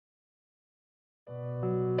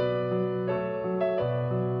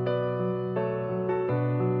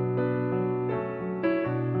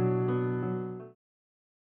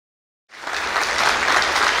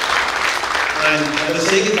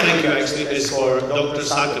is for Dr.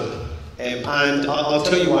 Sakib, and I'll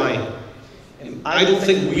tell you why. I don't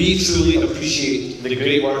think we truly appreciate the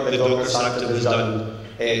great work that Dr. Sakib has done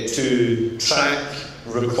to track,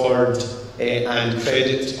 record, and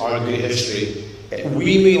credit our good history.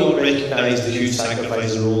 We may not recognise the huge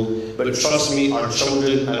sacrifice and role, but trust me, our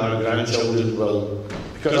children and our grandchildren will.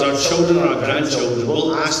 Because our children and our grandchildren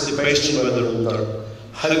will ask the question when they're older: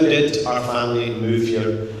 how did our family move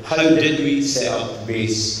here? How did we set up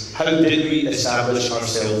base? How did we establish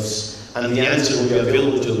ourselves? And the answer will be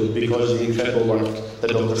available to them because of the incredible work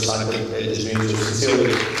that Dr. Sakib is doing. So sincerely,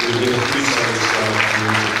 we give a huge thanks to our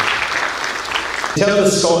community. In terms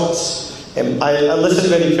of Scots, I listened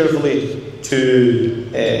very carefully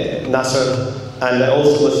to Nasser, and I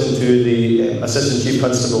also listened to the Assistant Chief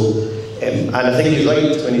Constable, and I think he's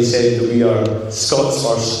right when he said that we are Scots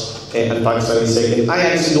first and Pakistani second. I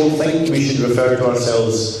actually don't think we should refer to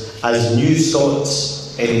ourselves as New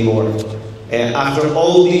Scots anymore. After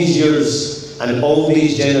all these years and all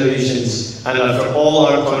these generations, and after all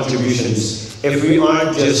our contributions, if we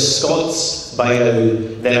aren't just Scots by now,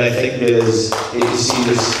 then I think there is a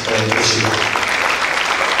serious issue.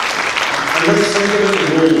 And let's think about the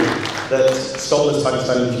role that Scotland's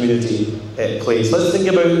Pakistani community plays. Let's think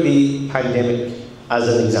about the pandemic as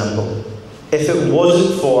an example. If it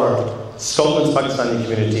wasn't for Scotland's Pakistani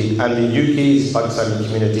community and the UK's Pakistani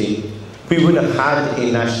community, we would have had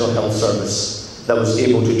a national health service that was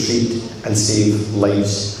able to treat and save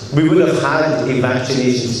lives. We would have had a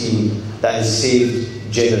vaccination scheme that has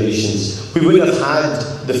saved generations. We would have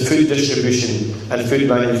had the food distribution and food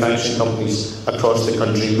manufacturing companies across the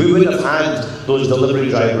country. We would have had those delivery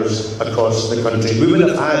drivers across the country. We would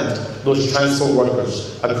have had those transport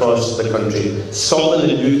workers across the country.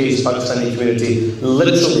 Scotland and UK's Pakistani community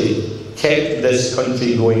literally kept this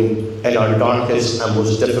country going in our darkest and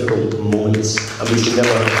most difficult moments, and we should never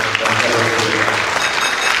forget.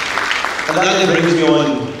 And that then brings me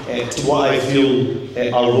on to what I feel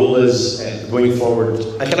our role is going forward.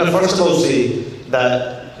 And can I first of all say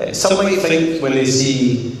that some might think when they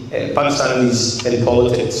see Pakistanis in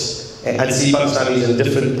politics and see Pakistanis in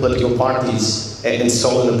different political parties in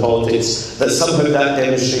Scotland and politics, that somehow that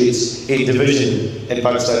demonstrates a division in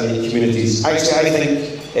Pakistani communities. Actually, I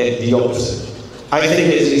think the opposite. I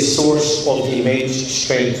think it is a source of immense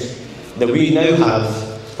strength that we now have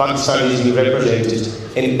Pakistanis being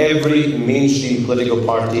represented in every mainstream political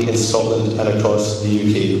party in Scotland and across the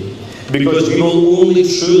UK. Because we will only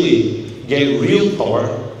truly get real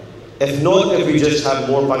power if we just have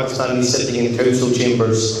more Pakistanis sitting in council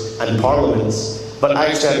chambers and parliaments, but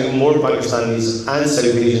actually having more Pakistanis and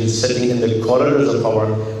South Asians sitting in the corridors of power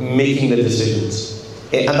making the decisions.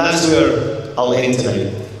 And that's where I'll end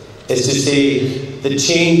tonight, is to say the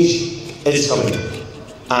change is coming,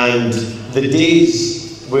 and the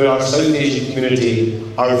days where our South Asian community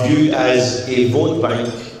are viewed as a vote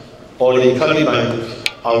bank or a curry bank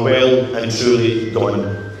are well and truly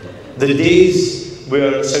gone. The days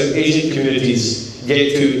where South Asian communities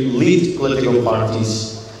get to lead political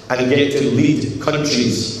parties and get to lead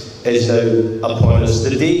countries is now upon us.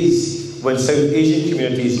 The days when South Asian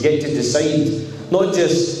communities get to decide not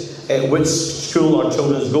just which school our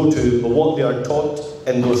children go to, but what they are taught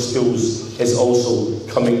in those schools is also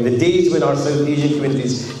coming. The days when our South Asian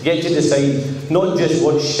communities get to decide not just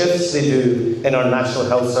what shifts they do in our National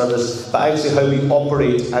Health Service, but actually how we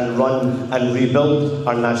operate and run and rebuild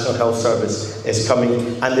our National Health Service is coming.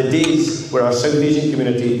 And the days where our South Asian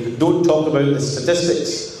community don't talk about the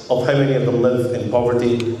statistics of how many of them live in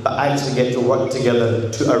poverty, but actually get to work together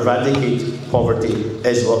to eradicate poverty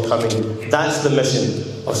is what's coming. That's the mission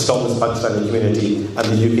of Scotland's Pakistani community and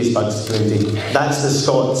the UK's Pakistani community. That's the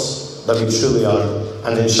Scots that we truly are,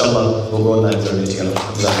 and inshallah we'll go on that journey together.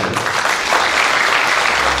 Exactly.